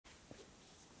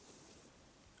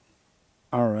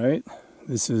All right,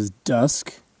 this is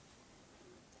dusk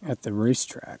at the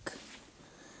racetrack.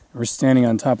 We're standing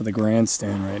on top of the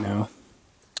grandstand right now.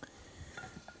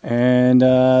 And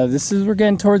we're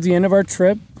getting towards the end of our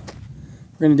trip.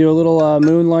 We're going to do a little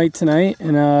moonlight tonight.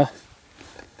 And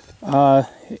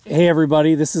hey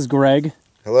everybody, this is Greg.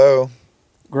 Hello.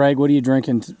 Greg, what are you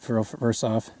drinking first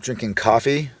off? Drinking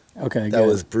coffee. Okay, that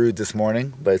was brewed this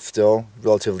morning, but it's still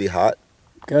relatively hot.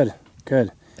 Good.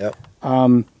 Yep.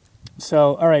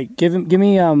 So, all right, give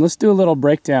me. Let's do a little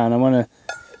breakdown. I want to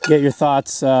get your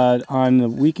thoughts on the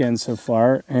weekend so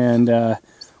far, and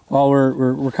while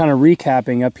we're kind of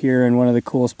recapping up here in one of the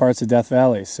coolest parts of Death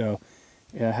Valley. So,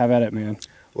 yeah, have at it, man.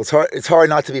 Well, it's hard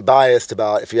not to be biased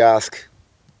about if you ask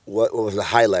what was the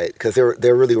highlight, because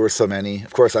there really were so many.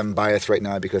 Of course, I'm biased right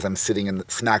now because I'm sitting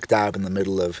smack dab in the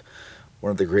middle of one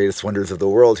of the greatest wonders of the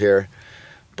world here.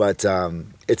 But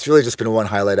it's really just been one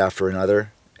highlight after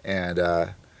another. And,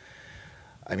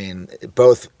 I mean,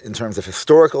 both in terms of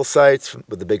historical sites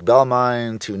with the Big Bell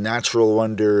Mine to natural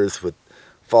wonders with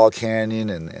Fall Canyon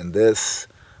and this.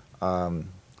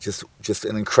 Just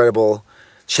an incredible,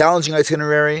 challenging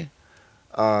itinerary,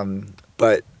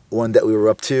 but one that we were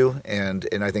up to, and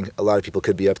I think a lot of people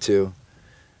could be up to.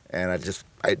 And this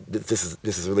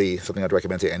is really something I'd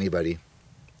recommend to anybody who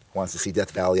wants to see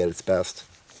Death Valley at its best.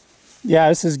 Yeah,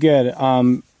 this is good.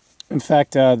 In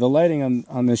fact, the lighting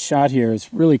on this shot here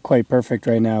is really quite perfect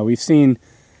right now. We've seen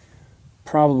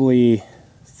probably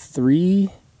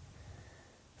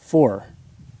 4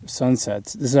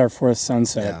 sunsets. This is our 4th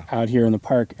sunset out here in the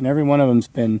park, and every one of them's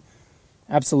been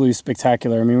absolutely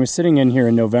spectacular. I mean, we're sitting in here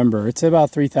in November. It's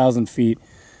about 3,000 feet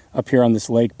up here on this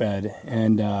lake bed,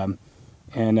 and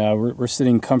we're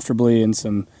sitting comfortably in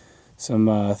some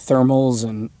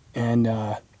thermals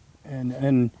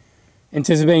and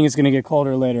anticipating it's going to get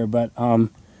colder later, but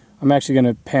I'm actually going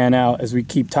to pan out as we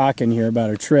keep talking here about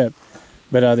our trip.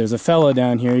 But there's a fellow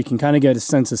down here. You can kind of get a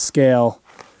sense of scale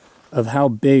of how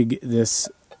big this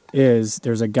is.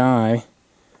 There's a guy.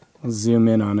 Let's zoom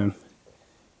in on him.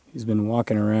 He's been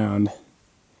walking around.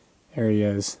 There he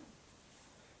is.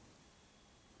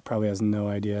 Probably has no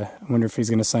idea. I wonder if he's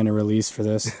going to sign a release for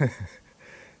this.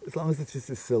 As long as it's just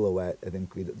a silhouette, I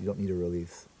think you don't need a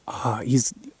release.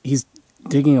 He's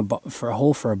digging a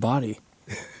hole for a body.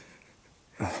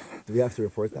 Do we have to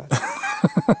report that?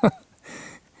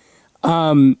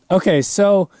 Okay,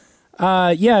 so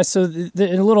so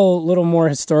a little more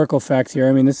historical fact here.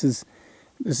 I mean, this is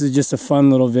just a fun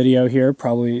little video here.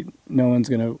 Probably no one's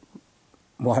gonna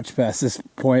watch past this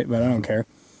point, but I don't care.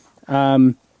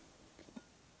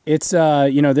 It's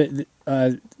the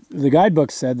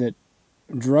guidebook said that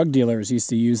drug dealers used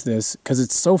to use this because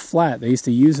it's so flat. They used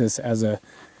to use this as a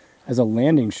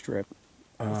landing strip.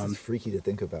 This is freaky to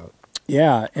think about.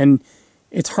 Yeah, and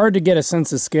it's hard to get a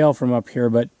sense of scale from up here,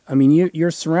 but I mean,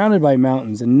 you're surrounded by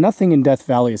mountains, and nothing in Death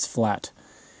Valley is flat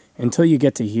until you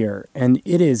get to here, and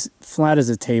it is flat as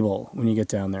a table when you get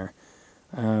down there.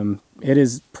 It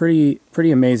is pretty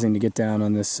amazing to get down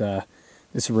on this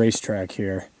racetrack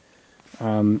here.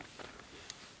 Okay,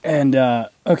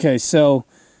 so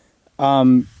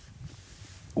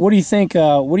what do you think?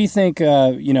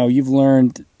 You've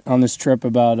learned on this trip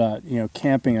about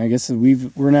camping? I guess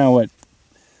we're now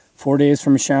 4 days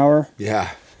from a shower.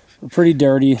 Yeah, we're pretty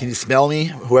dirty. Can you smell me?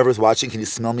 Whoever's watching, can you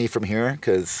smell me from here?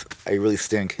 Because I really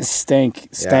stink.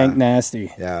 Stank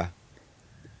nasty. Yeah.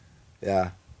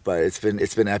 But it's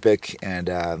been epic, and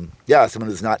someone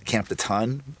who's not camped a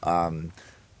ton,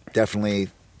 definitely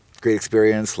great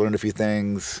experience. Learned a few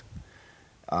things.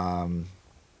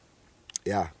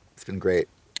 It's been great.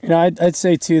 I'd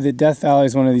say too that Death Valley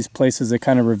is one of these places that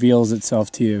kind of reveals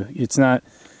itself to you.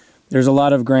 There's a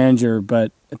lot of grandeur,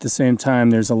 but at the same time,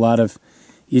 there's a lot of,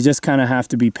 you just kind of have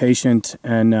to be patient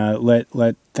and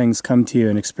let things come to you,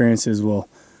 and experiences will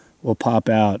pop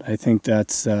out. I think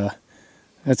that's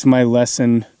my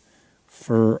lesson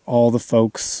for all the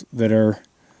folks that are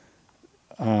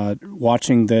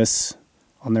watching this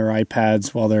on their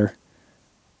iPads while they're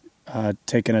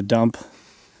taking a dump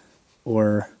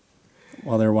or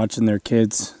while they're watching their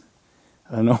kids.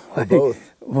 I don't know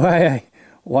why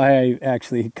I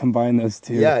actually combine those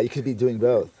two. Yeah, you could be doing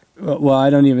both. Well, I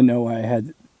don't even know why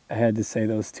I had to say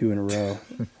those two in a row.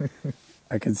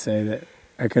 I could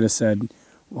have said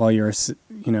while you're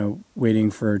waiting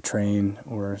for a train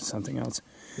or something else.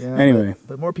 Yeah. Anyway,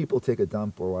 but more people take a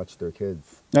dump or watch their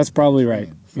kids. That's probably right.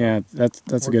 Yeah,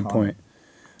 that's a good point.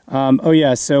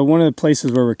 So one of the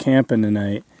places where we're camping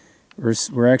tonight,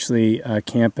 we're actually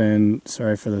camping.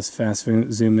 Sorry for this fast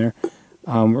zoom there.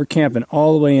 We're camping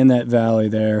all the way in that valley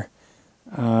there.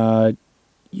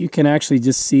 You can actually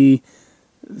just see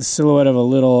the silhouette of a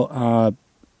little,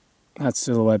 not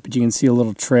silhouette, but you can see a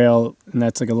little trail, and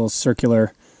that's like a little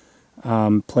circular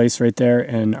place right there.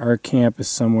 And our camp is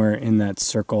somewhere in that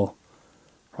circle,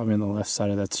 probably on the left side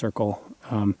of that circle.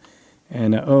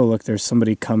 And oh, look, there's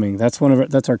somebody coming. That's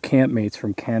that's our campmates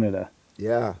from Canada.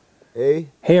 Yeah. Hey,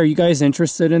 are you guys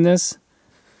interested in this?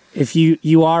 If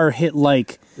you are, hit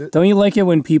like. Don't you like it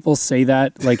when people say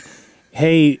that? Like,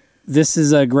 hey, this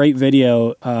is a great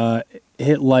video.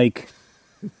 Hit like.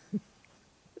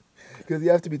 Because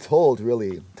you have to be told,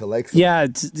 really, to like something. Yeah,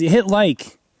 hit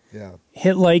like. Yeah.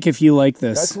 Hit like if you like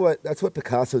this. That's what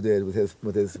Picasso did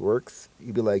with his works.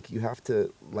 He'd be like, you have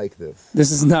to like this.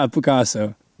 This is not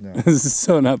Picasso. No. This is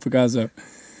so not Picasso.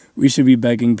 We should be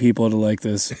begging people to like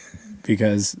this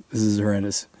because this is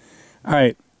horrendous. All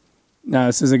right. Now,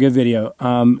 this is a good video.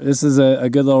 This is a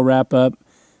good little wrap up.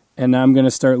 And now I'm going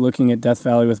to start looking at Death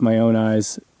Valley with my own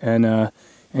eyes. And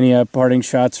any parting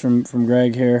shots from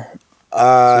Greg here?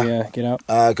 So, yeah, get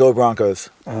out. Go Broncos.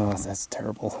 Oh, that's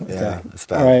terrible. Yeah, Okay. it's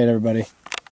bad. All right, everybody.